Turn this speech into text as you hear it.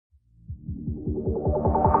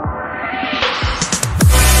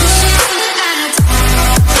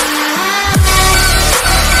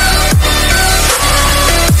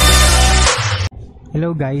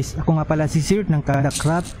Hello guys, ako nga pala si Sir ng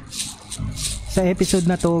KadaCraft. Sa episode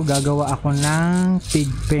na to, gagawa ako ng pig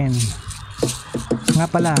pen. Nga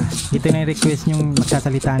pala, ito na yung request nyong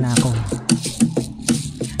magsasalita na ako.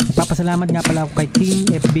 Nagpapasalamat nga pala ako kay Team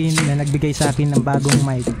FB na nagbigay sa akin ng bagong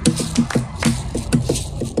mic.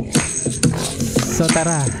 So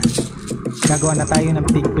tara, gagawa na tayo ng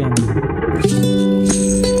pig pen.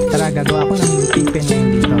 Tara, gagawa ako ng pig pen ngayon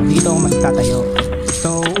dito. Dito ako magtatayo.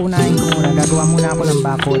 So unahin ko muna, gagawa muna ako ng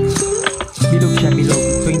bakod. Bilog siya, bilog,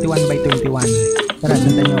 21 by 21. Tara,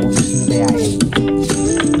 sundan nyo ako kung sino kayain.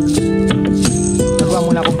 Gagawa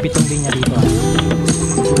muna akong 7 linya dito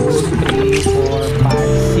 2, 3, 4,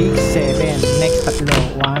 5, 6, 7. Next tatlo,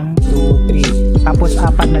 1, 2, 3. Tapos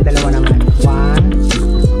 4 na dalawa naman, 1,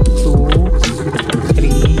 2,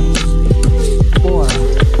 3,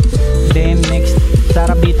 4. Then next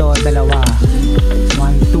sarap dito, dalawa,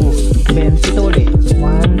 1, 2. Then ito ulit, 1,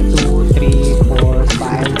 2, 3, 4,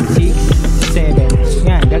 5, 6, 7.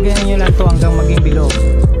 Yan, gagayan nyo lang to hanggang maging bilog.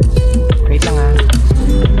 Wait lang ha.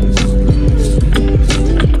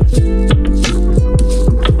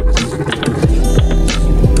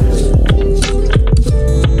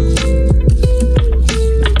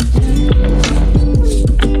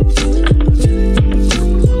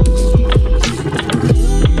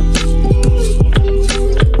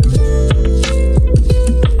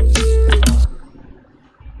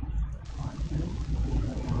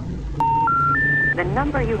 The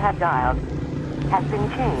number you have dialed has been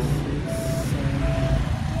changed.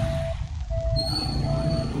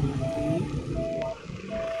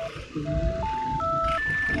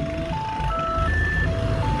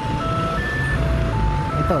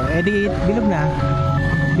 Ito, edi bilog na.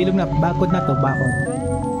 Bilog na, bakod na to, bakod.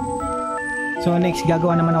 So next,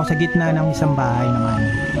 gagawa naman ako sa gitna ng isang bahay naman.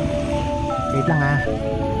 Wait lang ha.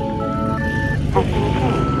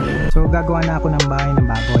 So gagawa na ako ng bahay ng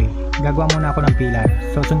baboy. Gagawa muna ako ng pilar.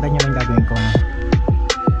 So sundan nyo lang gagawin ko ha.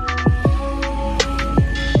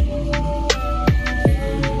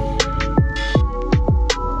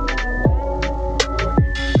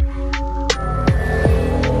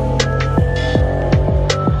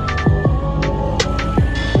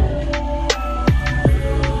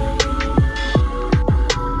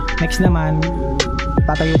 Next naman,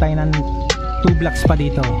 tatayo tayo ng 2 blocks pa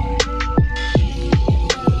dito.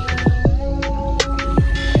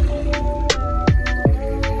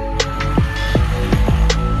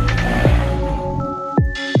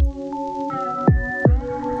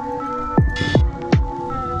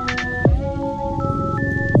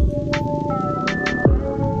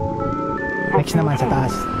 Next naman sa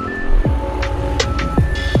taas.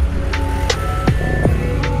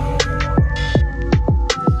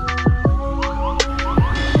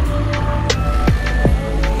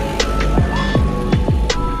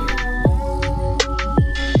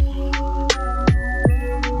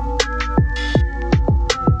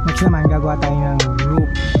 Next naman gagawa tayo ng roof.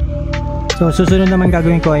 So susunod naman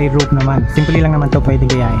gagawin ko ay roof naman. Simple lang naman to, pwede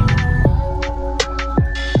gayahin.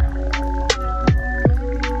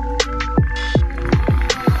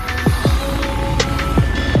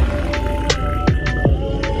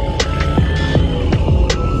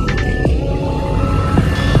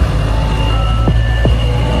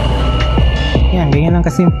 Ganyan lang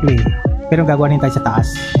kasimple, pero gagawa rin tayo sa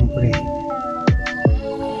taas, siyempre.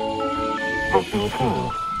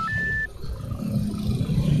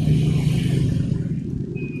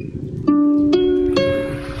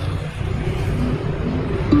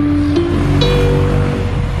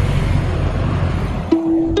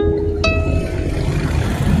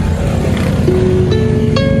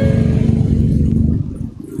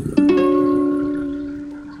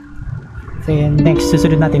 Then next,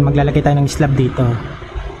 susunod natin, maglalagay tayo ng slab dito.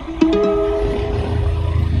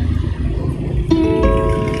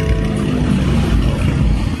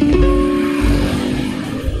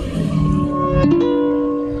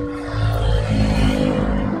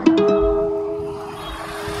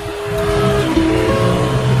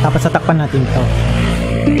 Tapos tatakpan natin ito.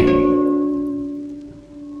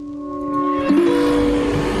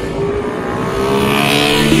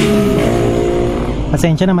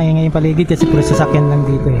 Pasensya na, maingay yung paligid kasi puro sasakyan lang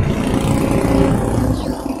dito eh.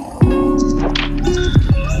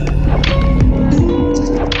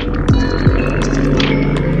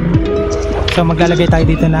 So maglalagay tayo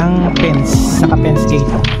dito ng fence, saka fence gate.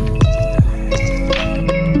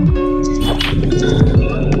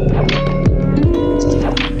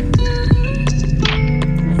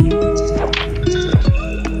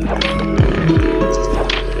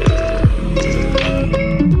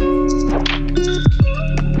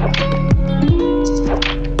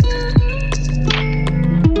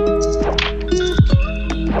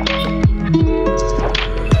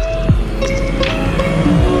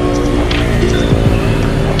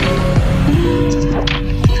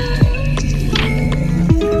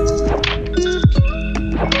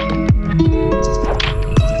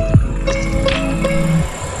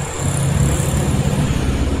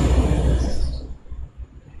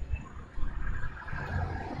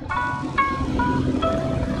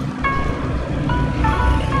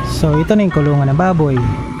 So ito na yung kulungan ng baboy.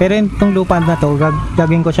 Pero itong lupa na to,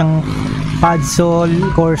 gagawin ko siyang puzzle,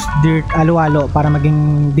 coarse dirt, alo-alo para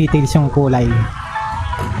maging details yung kulay.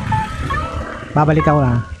 Babalik ako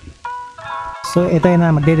na. So ito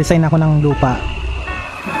na, magde-design ako ng lupa.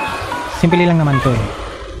 Simple lang naman to eh.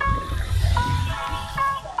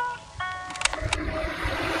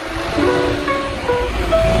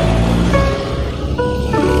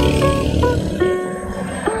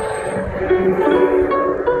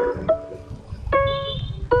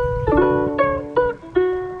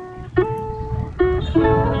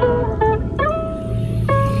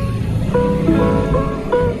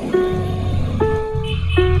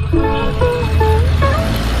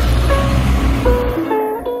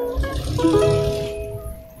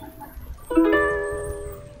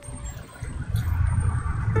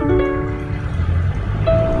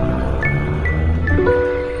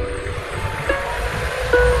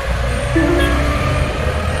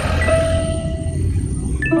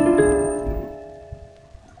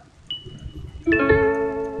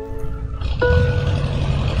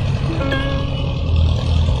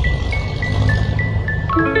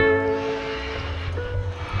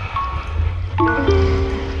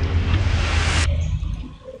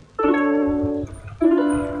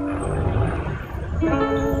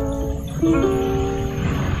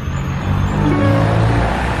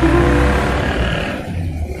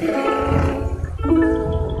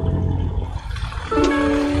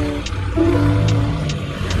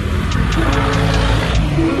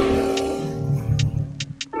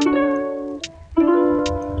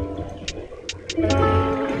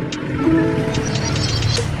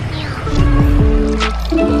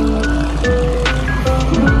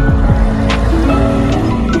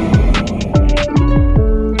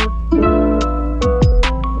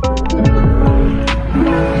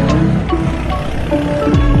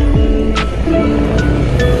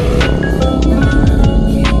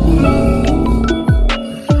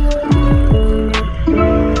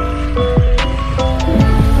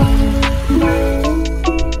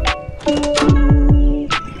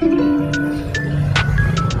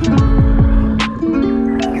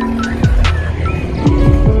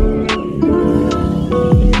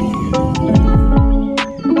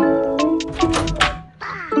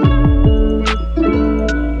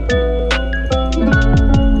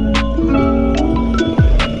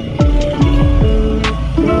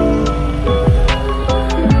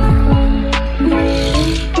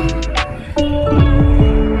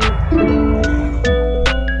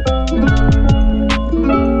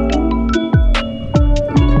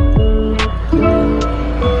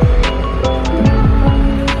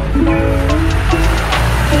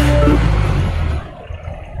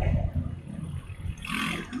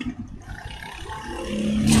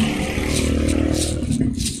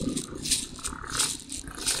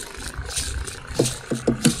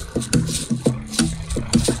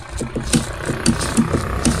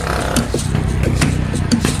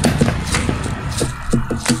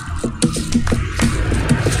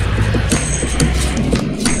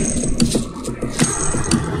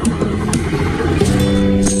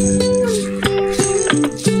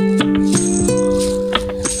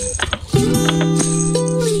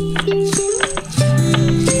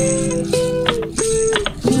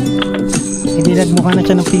 Nagmukha na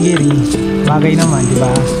siya ng figure, bagay naman, di ba?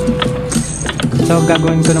 So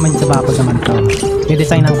gagawin ko naman sa bakod naman to.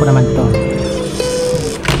 I-designan ko naman to.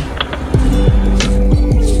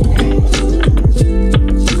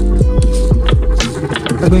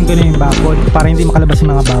 Gagawin ko na yung bakod para hindi makalabas yung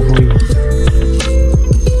mga baboy.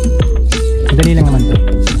 Madali lang naman to.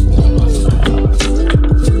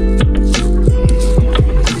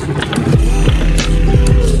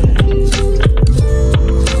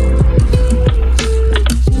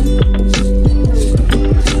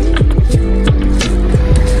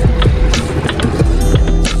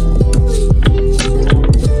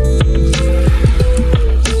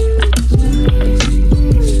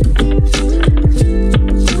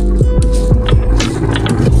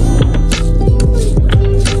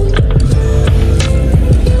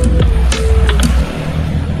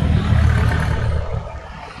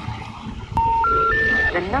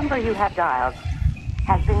 You have dialed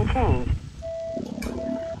has been changed.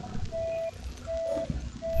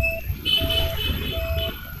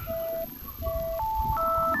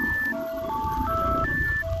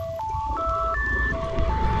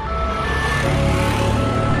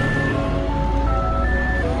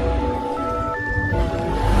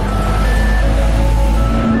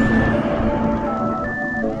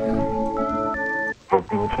 Has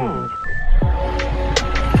been changed.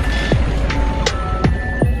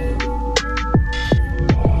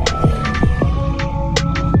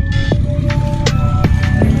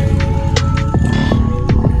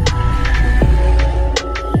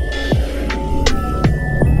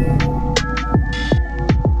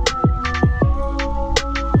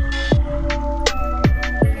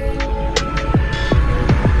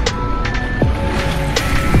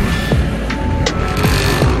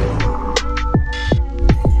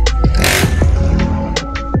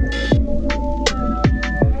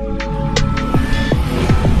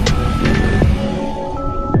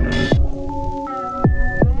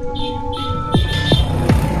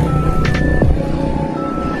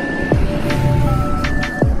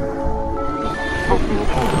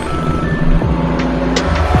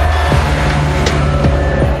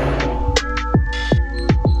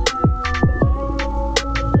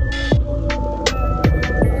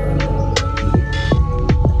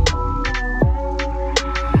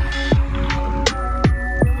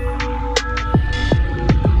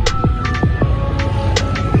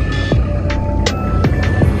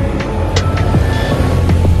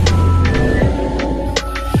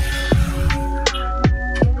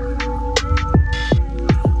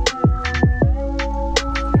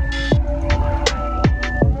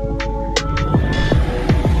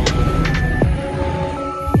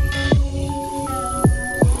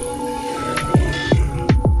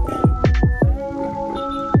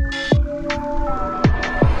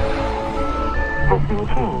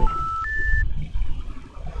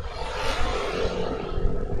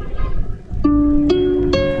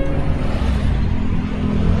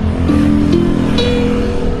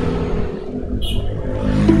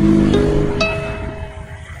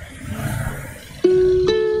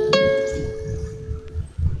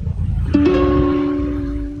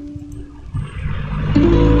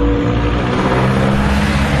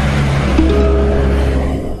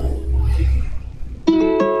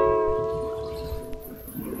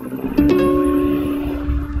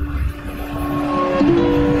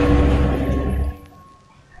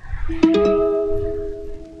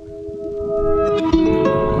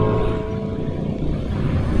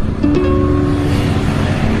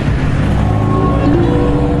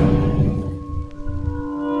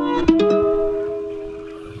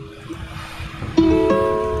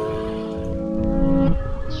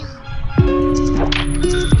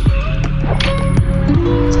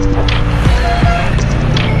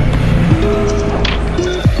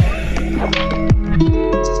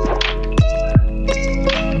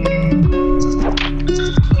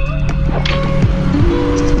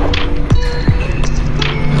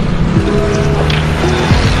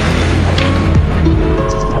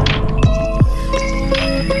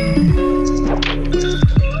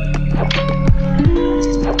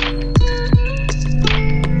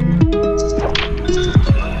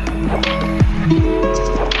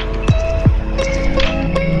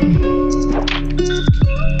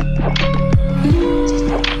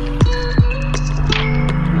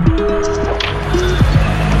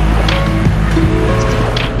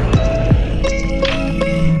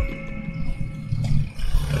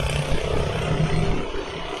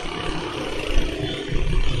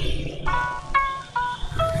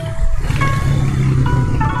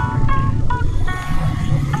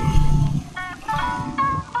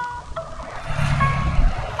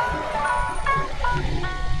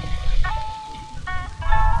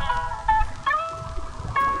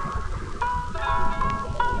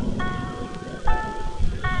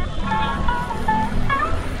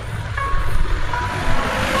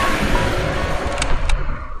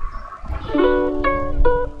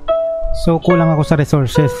 So kulang ako sa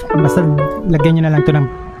resources. Basta lagyan nyo na lang to ng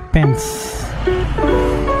fence.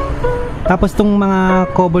 Tapos tong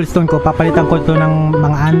mga cobblestone ko, papalitan ko to ng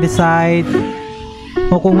mga andesite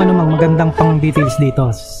o kung ano mang magandang pang details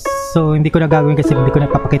dito. So hindi ko na gagawin kasi hindi ko na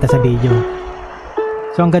papakita sa video.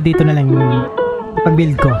 So hanggang dito na lang yung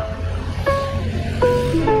pag-build ko.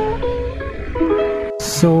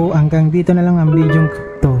 So hanggang dito na lang ang video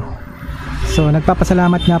to. So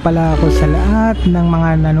nagpapasalamat nga pala ako sa lahat ng mga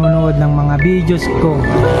nanonood ng mga videos ko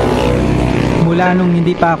mula nung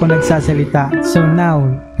hindi pa ako nagsasalita. So now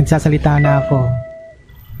nagsasalita na ako.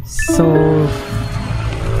 So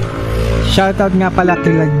shoutout nga pala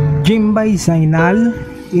kila Jimbay Sainal,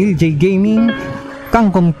 LJ Gaming,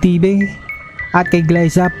 Kangkong TV at kay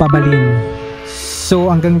Glyza Pabalin.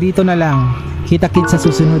 So hanggang dito na lang. Kita-kits sa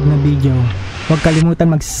susunod na video. Huwag kalimutan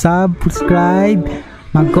mag-subscribe,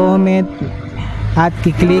 mag-comment at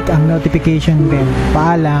kiklik ang notification bell.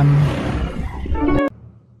 Paalam!